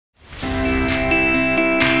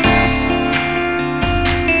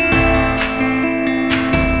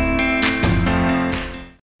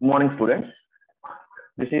morning, students.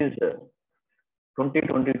 This is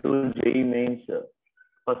 2022 JEE mains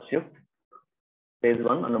first shift, phase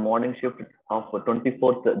 1, on the morning shift of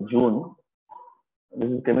 24th June. This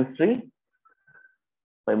is chemistry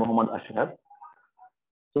by Muhammad Ashraf.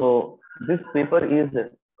 So this paper is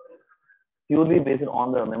purely based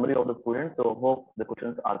on the memory of the student. So hope the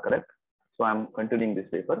questions are correct. So I'm continuing this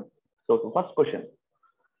paper. So the first question: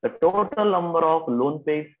 the total number of lone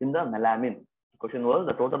pairs in the melamine. The question was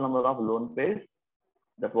the total number of lone pairs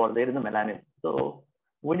that were there in the melamine. So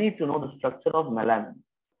we need to know the structure of melamine,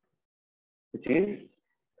 which is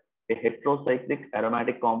a heterocyclic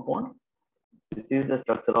aromatic compound. This is the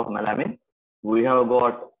structure of melamine. We have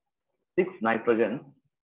got 6 nitrogens,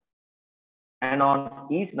 and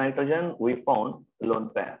on each nitrogen we found a lone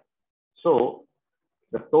pair. So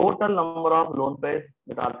the total number of lone pairs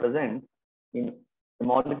that are present in the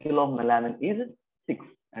molecule of melamine is 6,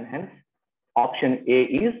 and hence option A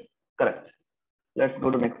is correct. Let's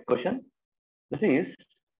go to next question. This is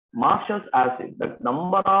Marshall's acid. The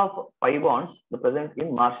number of pi bonds present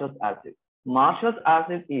in Marshall's acid. Marshall's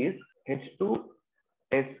acid is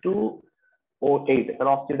H2S2O8,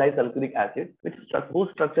 peroxidized sulfuric acid, whose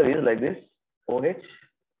structure is like this: OH,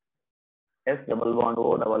 S double bond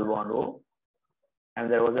O, double bond O,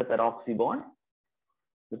 and there was a peroxy bond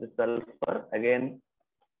with a sulfur, again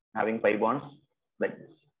having pi bonds like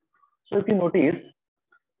this. So if you notice,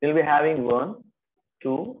 we'll be having 1,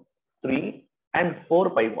 2, 3, and 4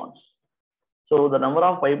 pi bonds. So the number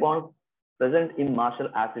of pi bonds present in Marshall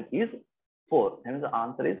acid is 4. Hence the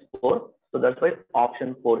answer is 4. So that's why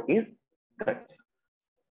option 4 is correct.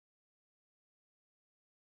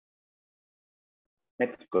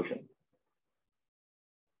 Next question.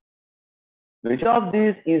 Which of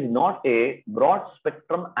these is not a broad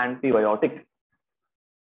spectrum antibiotic?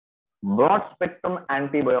 Broad spectrum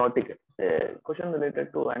antibiotic. A question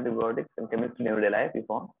related to antibiotics and chemistry in everyday life we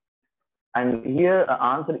found. And here the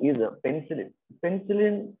answer is penicillin.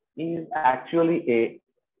 Penicillin is actually a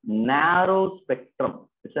narrow spectrum.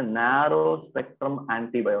 It's a narrow spectrum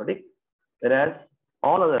antibiotic, whereas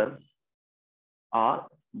all others are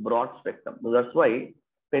broad spectrum. So that's why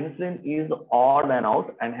penicillin is odd and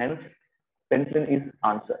out, and hence penicillin is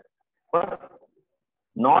answer, but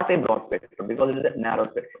not a broad spectrum because it is a narrow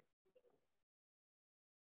spectrum.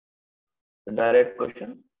 The direct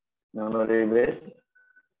question, memory based.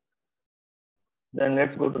 Then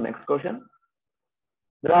let's go to next question.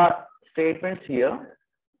 There are statements here.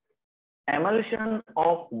 Emulsion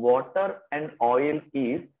of water and oil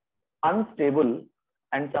is unstable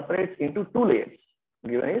and separates into 2 layers.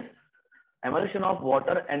 Given is emulsion of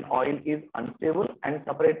water and oil is unstable and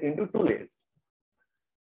separates into 2 layers.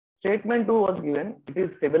 Statement 2 was given. It is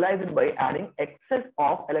stabilized by adding excess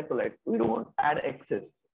of electrolyte. We don't add excess.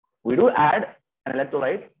 We do add an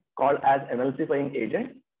electrolyte called as emulsifying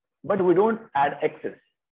agent, but we don't add excess.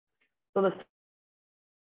 So the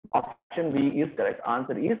option B is correct.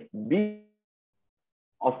 Answer is B.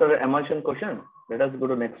 After the emulsion question, let us go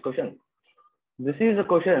to next question. This is a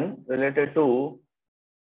question related to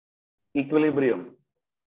equilibrium.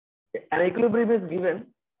 An equilibrium is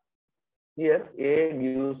given. Here A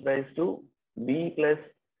gives rise to B plus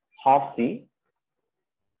half C.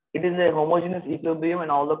 It is a homogeneous equilibrium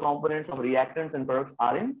and all the components of reactants and products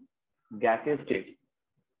are in gaseous state.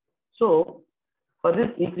 So for this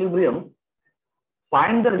equilibrium,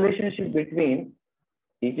 find the relationship between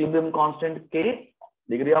equilibrium constant K,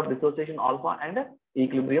 degree of dissociation alpha, and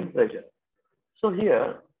equilibrium pressure. So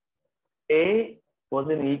here A was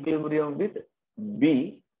in equilibrium with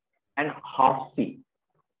B and half C.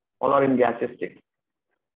 All are in gaseous state.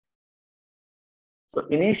 So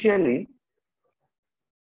initially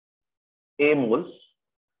A moles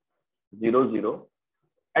 0, 0.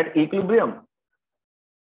 At equilibrium,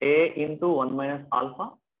 A into 1 minus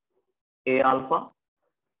alpha, A alpha,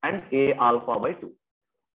 and A alpha by 2.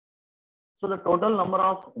 So the total number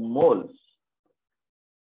of moles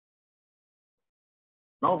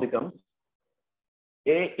now becomes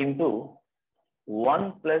A into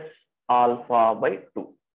 1 plus alpha by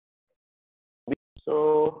 2.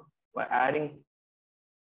 So by adding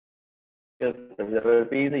P is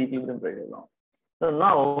the equilibrium pressure now. So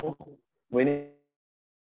now we need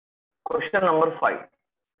question number 5.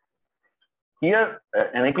 Here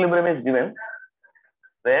an equilibrium is given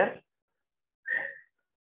where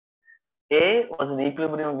A was in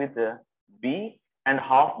equilibrium with B and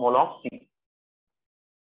half mole of C.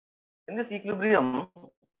 In this equilibrium,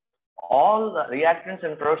 all the reactants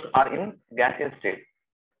and products are in gaseous state.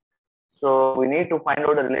 So we need to find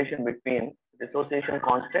out the relation between dissociation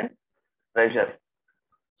constant, pressure.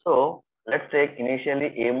 So let's take initially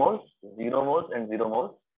A moles, 0 moles, and 0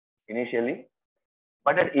 moles. initially,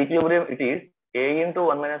 but at equilibrium it is A into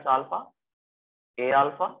 1 minus alpha, A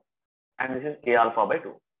alpha, and this is A alpha by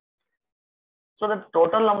 2. So the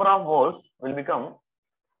total number of moles will become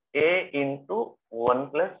A into 1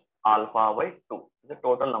 plus alpha by 2. The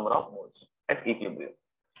total number of moles at equilibrium.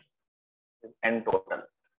 N total.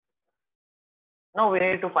 Now we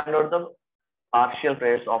need to find out the partial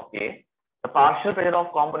pressures of A. The partial pressure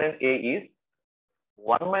of component A is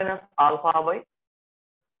 1 minus alpha by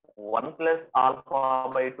 1 plus alpha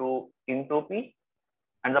by 2 into P,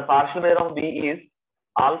 and the partial pressure of B is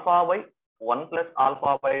alpha by 1 plus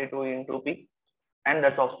alpha by 2 into P, and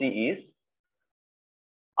that of C is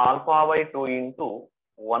alpha by 2 into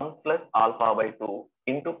 1 plus alpha by 2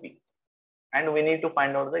 into P. And we need to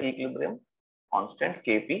find out the equilibrium constant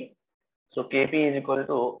Kp. So Kp is equal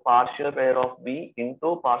to partial pressure of B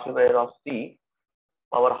into partial pressure of C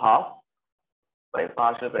power half by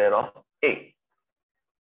partial pressure of A.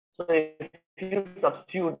 So if you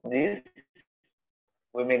substitute this,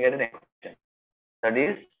 we may get an expression. That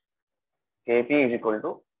is, Kp is equal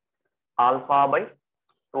to alpha by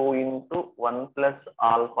 2 into 1 plus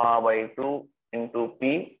alpha by 2 into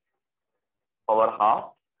P power half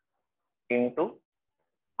into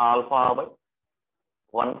alpha by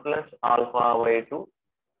 1 plus alpha by 2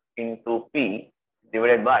 into P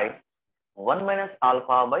divided by 1 minus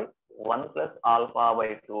alpha by 1 plus alpha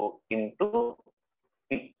by 2 into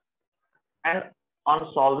P. And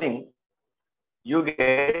on solving, you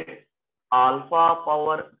get alpha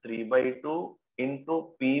power 3 by 2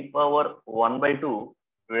 into P power 1 by 2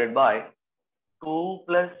 divided by 2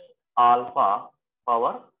 plus alpha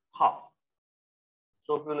power half.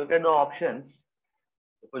 So if you look at the options,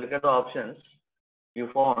 you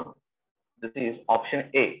found this is option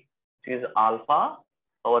A, which is alpha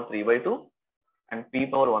power 3 by 2 and P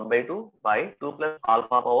power 1 by 2 by 2 plus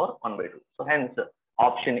alpha power 1 by 2. So hence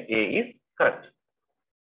option A is correct.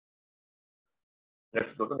 Let's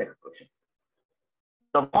go to the next question.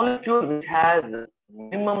 The molecule which has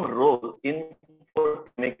minimum role in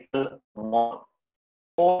photochemical smog,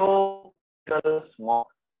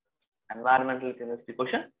 environmental chemistry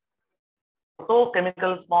question.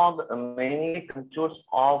 Photochemical smog mainly consists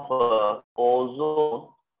of ozone,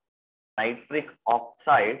 nitric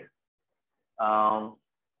oxide, PAN.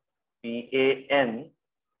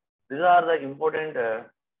 These are the important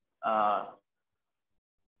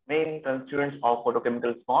main constituents of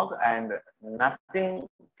photochemical smog, and nothing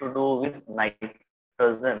to do with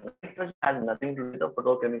nitrogen. Nitrogen has nothing to do with the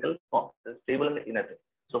photochemical smog. It's stable and inert.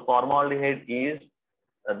 So formaldehyde is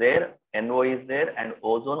there, NO is there, and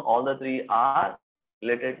ozone. All the three are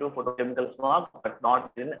related to photochemical smog, but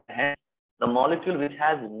not in. Hence, the molecule which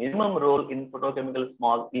has minimum role in photochemical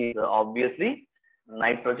smog is obviously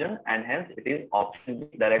nitrogen, and hence it is option B,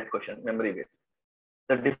 direct question, memory based.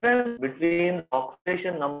 The difference between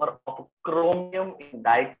oxidation number of chromium in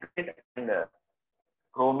dichromate and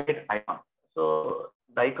chromate ion. So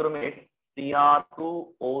dichromate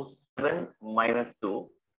Cr2O7 minus 2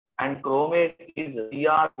 and chromate is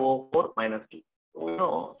Cr4 minus 2. So you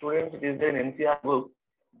know, students, it is there in NCR book.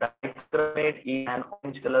 Dichromate is an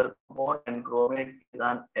orange color compound and chromate is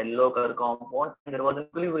an yellow color compound, and there was an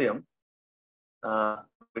equilibrium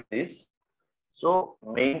with this. So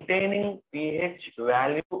maintaining pH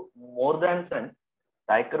value more than 7,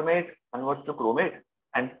 dichromate converts to chromate,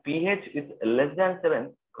 and pH is less than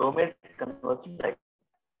 7, chromate converts to dichromate.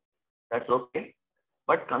 That's okay.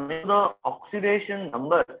 But coming to the oxidation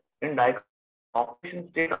number in dichromate, oxidation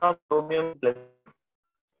state of chromium plus,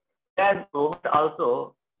 as chromate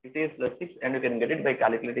also it is plus 6, and you can get it by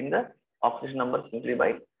calculating the oxidation number simply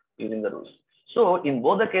by using the rules. So in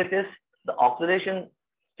both the cases, the oxidation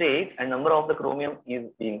state and number of the chromium is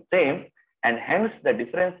being same, and hence the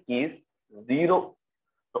difference is 0.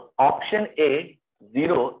 So option A,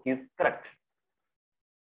 0, is correct.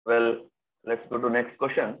 Well, let's go to next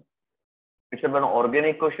question. It's an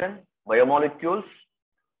organic question. Biomolecules,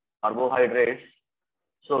 carbohydrates.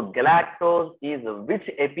 So galactose is which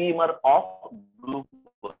epimer of glucose?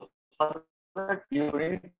 First, you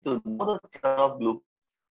need to know the structure of glucose.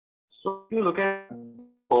 So if you look at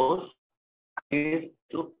glucose, is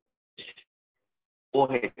to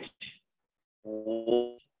OH,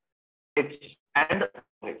 and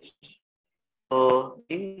OH. So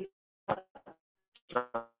the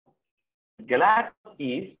galactose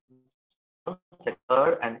is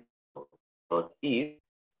third, and so is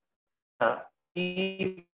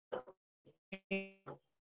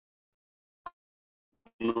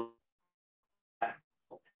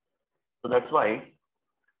so that's why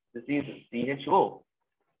this is CHO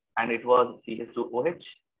and it was CH2OH.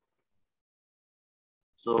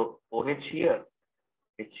 So OH here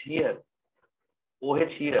H here, OH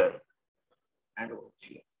here, and OH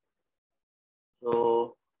here.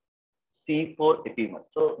 So C4 epimer.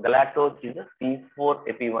 So galactose is a C4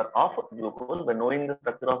 epimer of glucose. By knowing the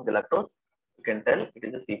structure of galactose, you can tell it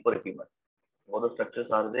is a C4 epimer. All the structures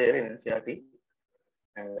are there in NCERT,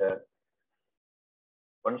 and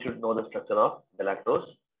one should know the structure of galactose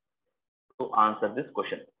to answer this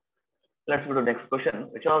question. Let's go to the next question.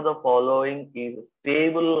 Which of the following is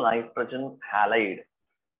stable nitrogen halide?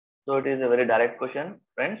 So it is a very direct question,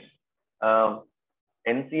 friends.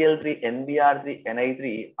 NCl3, NBr3,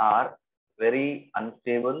 Ni3 are very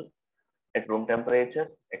unstable at room temperature,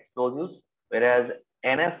 explosives, whereas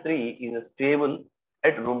NF3 is stable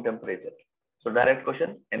at room temperature. So direct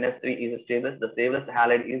question, NF3 is stable. The stable's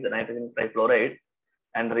halide is nitrogen trifluoride,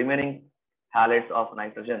 and remaining halides of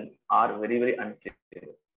nitrogen are very, very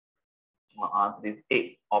unstable. My answer is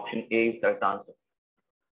A. Option A is correct answer.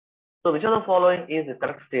 So which of the following is the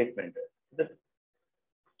correct statement? The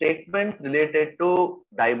statement related to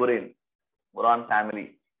diborane, boron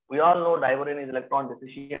family. We all know diborane is electron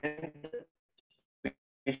deficient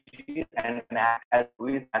species and acts as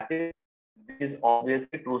Lewis acid. This is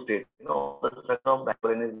obviously true state. You know, the structure of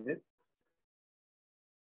diborane is this.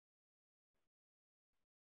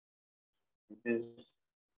 This is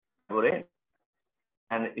diborane.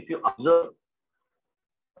 And if you observe,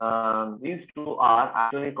 these two are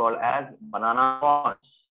actually called as banana bonds.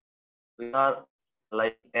 We are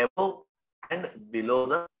like above and below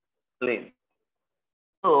the plane.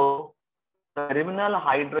 So the terminal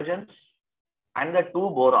hydrogens and the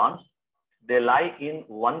two borons, they lie in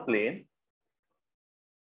one plane,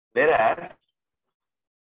 whereas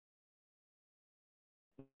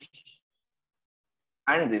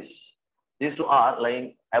and these two are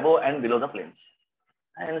lying above and below the planes.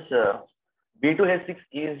 Hence, B2H6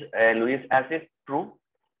 is a Lewis acid, true.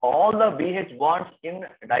 All the BH bonds in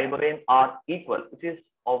diborane are equal, which is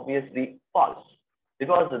obviously false,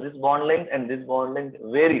 because this bond length and this bond length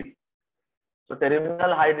varies. So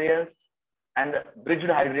terminal hydrogens and bridged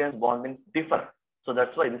hydrogens bonding differ. So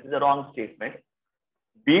that's why this is a wrong statement.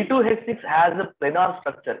 B2H6 has a planar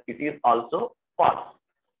structure. It is also false,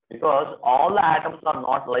 because all the atoms are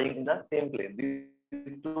not lying in the same plane.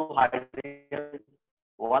 These two hydrogens,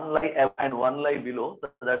 one lie above and one lie below. So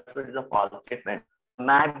that's why it is a false statement.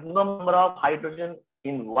 Maximum number of hydrogen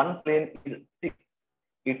in one plane is 6.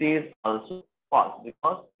 It is also false,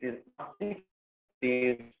 because it is not 6, it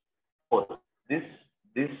is 4. This,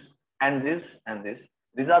 and this, and this.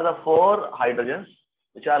 These are the 4 hydrogens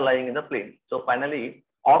which are lying in the plane. So finally,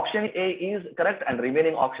 option A is correct and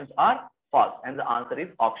remaining options are false. And the answer is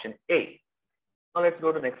option A. Now let's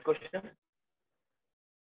go to the next question.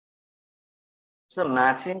 So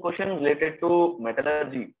matching question related to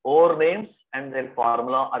metallurgy. Ore names and their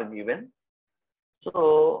formula are given.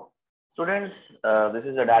 So students, this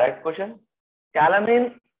is a direct question.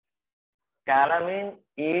 Calamine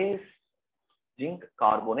is zinc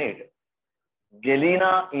carbonate.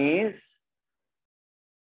 Galena is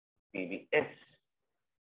PBS.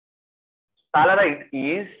 Sphalerite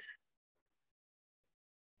is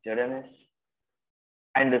ZNS.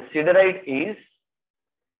 And siderite is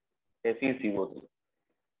FeCO3.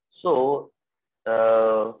 So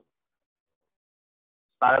sphalerite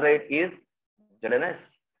is ZNS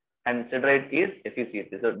and siderite is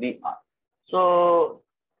FeCO3. So Dr. So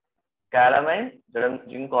calamine,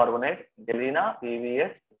 zinc carbonate, galena,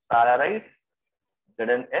 PBS, sphalerite,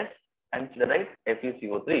 ZNS, and siderite,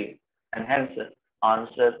 FeCO3. And hence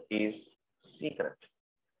answer is C correct.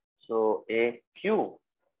 So AQ,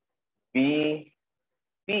 B,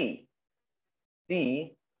 P,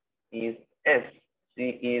 C is S, C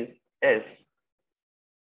is S,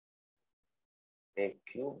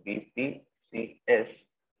 AQ, B, P, C, S,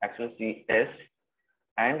 actually C, S,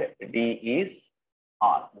 and D is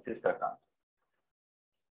R. This is correct answer.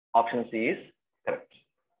 Option C is correct.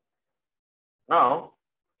 Now,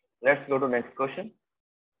 let's go to next question.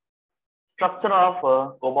 Structure of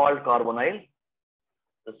cobalt carbonyl.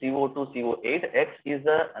 The CO2, CO8. X is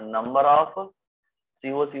the number of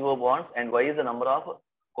CO bonds and Y is the number of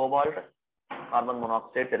cobalt carbon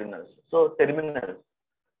monoxide terminals. So terminals.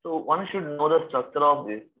 So one should know the structure of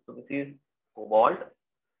this. So this is cobalt.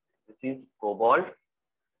 This is cobalt.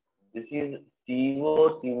 This is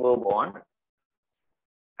CO bond.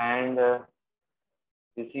 And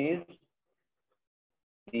this is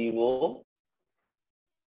CO.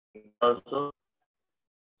 Also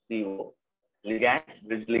CO. Ligands,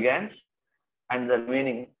 bridge ligands, and the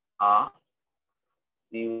remaining are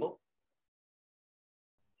CO.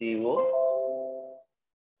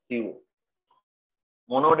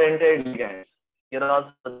 Monodentate ligands. Here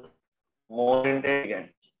also more intelligent.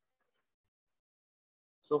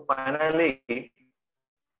 So finally,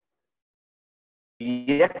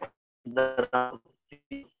 yet the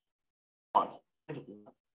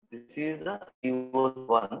this is the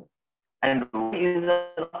CO1 and y is the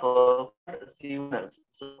C1.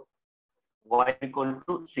 So y equal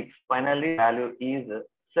to 6. Finally, value is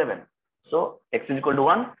 7. So x is equal to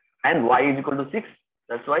 1 and y is equal to 6.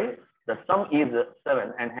 That's why the sum is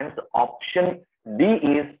 7 and hence option D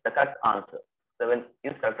is the correct answer. 7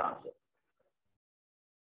 is correct answer.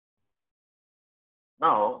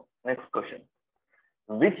 Now, next question.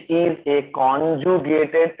 Which is a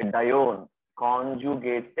conjugated dione?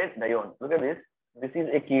 Conjugated dione. Look at this. This is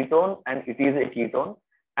a ketone and it is a ketone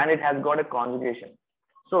and it has got a conjugation.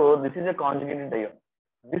 So this is a conjugated dione.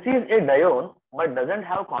 This is a dione but doesn't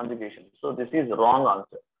have conjugation. So this is wrong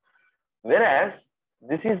answer. Whereas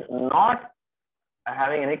this is not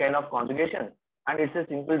having any kind of conjugation and it's a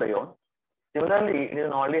simple dione. Similarly, it is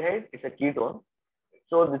an aldehyde, it's a ketone.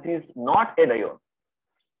 So this is not a dione.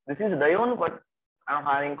 This is dione but I'm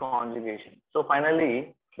having conjugation. So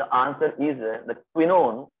finally, the answer is the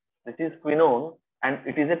quinone. This is quinone and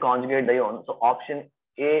it is a conjugate dione. So option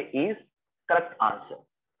A is correct answer.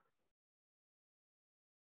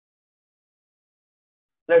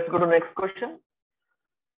 Let's go to next question.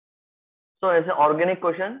 So it's an organic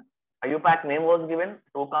question. IUPAC name was given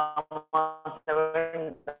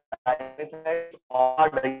 2,7 dimethyl or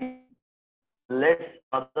di. Let's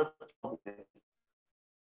further stop this.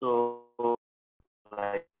 So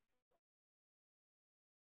like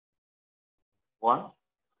 1,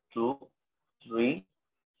 2, 3,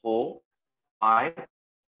 4, 5,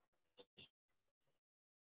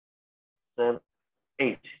 7,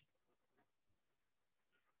 8.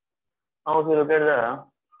 Now if you look at the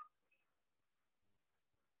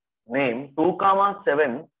name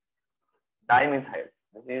 2,7 dimethyl.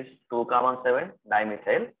 This is 2,7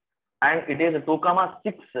 dimethyl and it is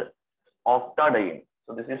 2,6 octadiene.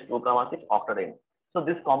 So this is 2,6 octadiene. So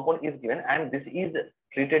this compound is given and this is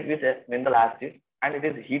treated with a mineral acid and it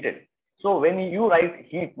is heated. So when you write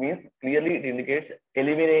heat means clearly it indicates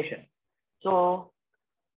elimination. So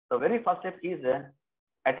the very first step is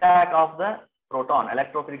attack of the proton,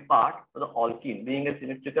 electrophilic part to the alkene. Being a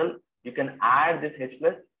symmetrical, you can add this H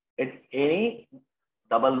plus at any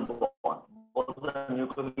double bond. Both the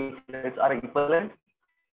nucleotides are equivalent.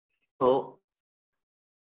 So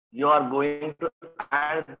you are going to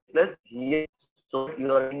add plus here. So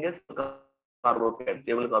you are getting a carbocation,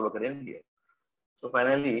 stable carbocation here. So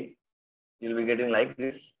finally, you will be getting like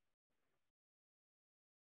this.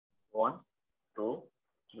 1, 2,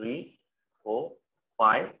 3, 4,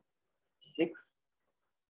 5, 6,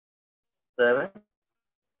 7,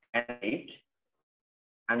 and 8.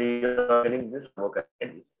 And you are getting this carbocation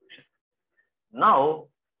distribution. Now,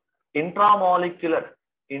 intramolecular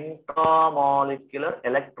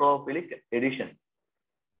electrophilic addition.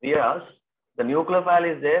 Whereas the nucleophile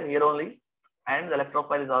is there here only, and the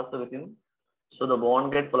electrophile is also within. So the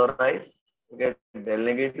bond gets polarized, you get del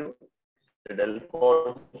negative, del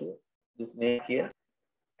positive, this name here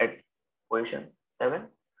at position 7.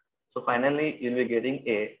 So finally, you'll be getting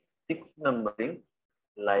a 6 numbering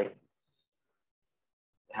like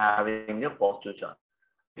having a positive charge.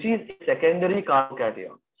 Which is a secondary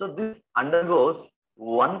carbocation. So this undergoes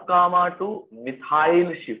 1,2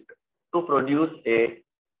 methyl shift to produce a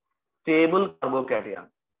stable carbocation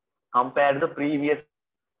compared to the previous.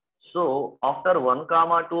 So after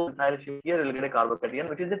 1,2 methyl shift here, you will get a carbocation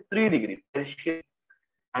which is a 3 degrees shift.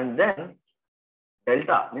 And then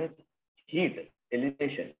delta means heat,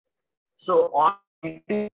 elevation. So on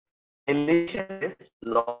elevation is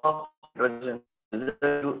law of hydrogen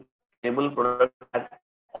stable product as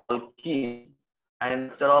alkene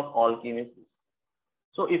and structure of alkene is this.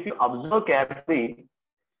 So if you observe carefully,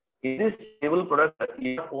 in this stable product,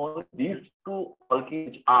 you have only these two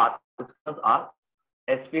alkenes are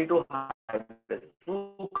sp2 hydrogen.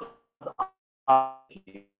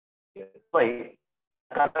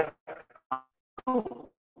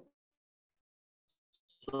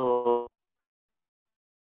 So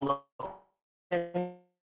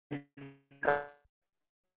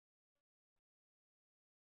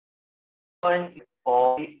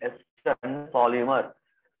polyester polymer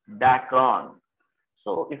dacron.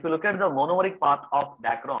 So if you look at the monomeric part of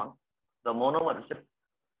dacron, the monomer is a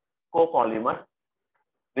copolymer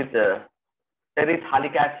with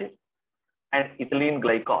terephthalic acid and ethylene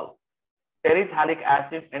glycol. Terephthalic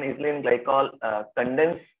acid and ethylene glycol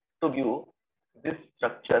condense to give this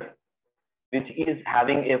structure, which is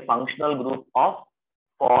having a functional group of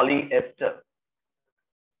polyester.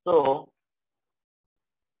 So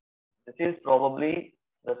this is probably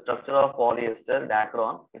the structure of polyester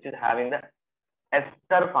dacron, which is having the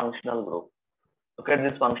ester functional group. Look at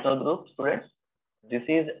this functional group, students. This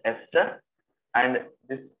is ester, and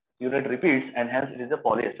this unit repeats, and hence it is a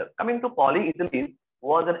polyester. Coming to polyethylene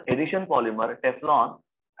was an addition polymer, Teflon,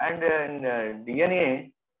 and in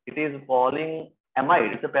DNA it is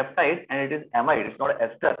polyamide. It's a peptide, and it is amide. It's not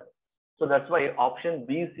ester. So that's why option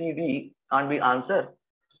B, C, D can't be answered.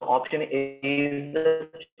 So option A is the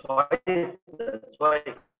choice. That's why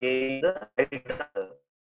A is the right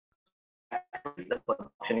answer.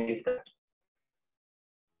 Option A is correct.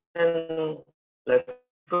 And let's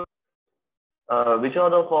which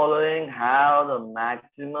of the following have the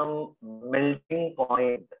maximum melting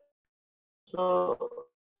point? So,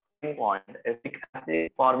 point: acetic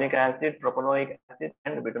acid, formic acid, propanoic acid,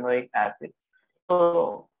 and butanoic acid.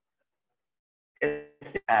 So,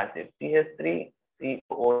 acetic acid,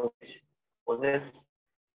 CH3COOH, possess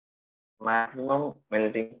maximum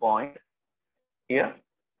melting point here.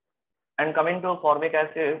 And coming to formic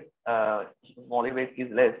acid, molecular weight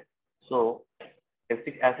is less. So,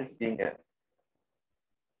 acetic acid being there,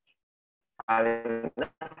 having the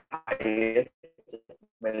highest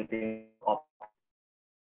melting point.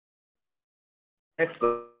 Next,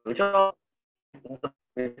 which of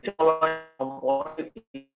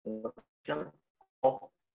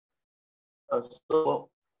so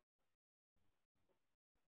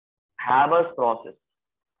Haber's process,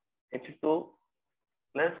 H2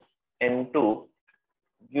 plus N2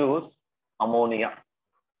 gives ammonia.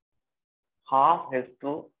 Half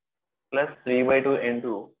H2 plus 3/2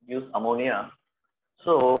 N2 gives ammonia.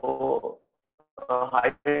 So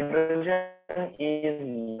hydrogen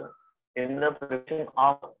is in the production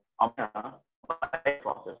of ammonia by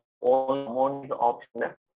process. All ammonia is the option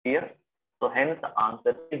left here. So hence the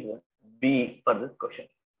answer is B for this question.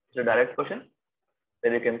 It's a direct question.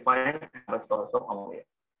 Then you can find the source of ammonia.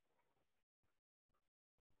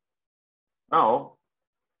 Now,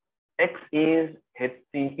 X is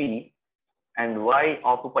HCP and Y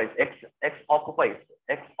occupies X occupies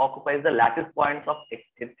the lattice points of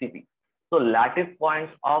HCP. So lattice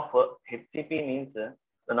points of HCP means the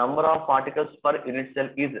number of particles per unit cell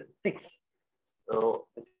is 6. So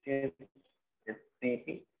this is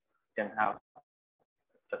HCP. Can have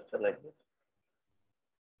structure like this.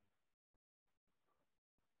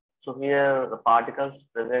 So here the particles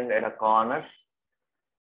present at a corners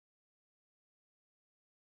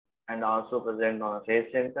and also present on a phase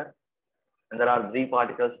center, and there are 3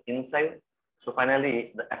 particles inside. So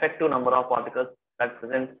finally, the effective number of particles that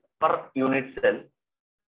present per unit cell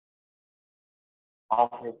of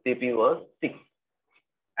HCP was 6.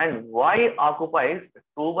 And Y occupies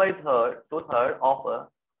 2/3 of a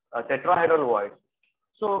tetrahedral void.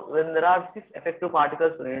 So when there are 6 effective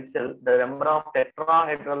particles per unit cell, the number of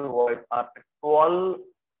tetrahedral voids are 12,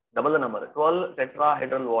 double the number, 12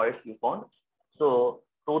 tetrahedral voids you found. So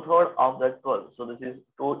 2/3 of that 12. So this is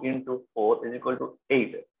 2 into 4 is equal to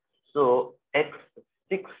 8. So X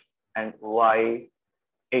 6 and Y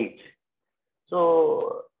 8.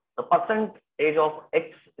 So the percentage of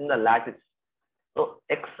X in the lattice. So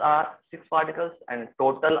X are 6 particles and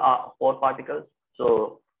total are 4 particles.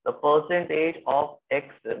 So the percentage of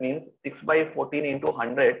X means 6/14 into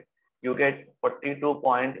 100. You get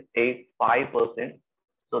 42.85%.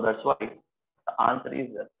 So that's why the answer is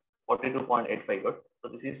 42.85. So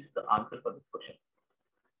this is the answer for this question.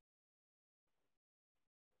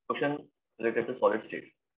 Question related to solid state.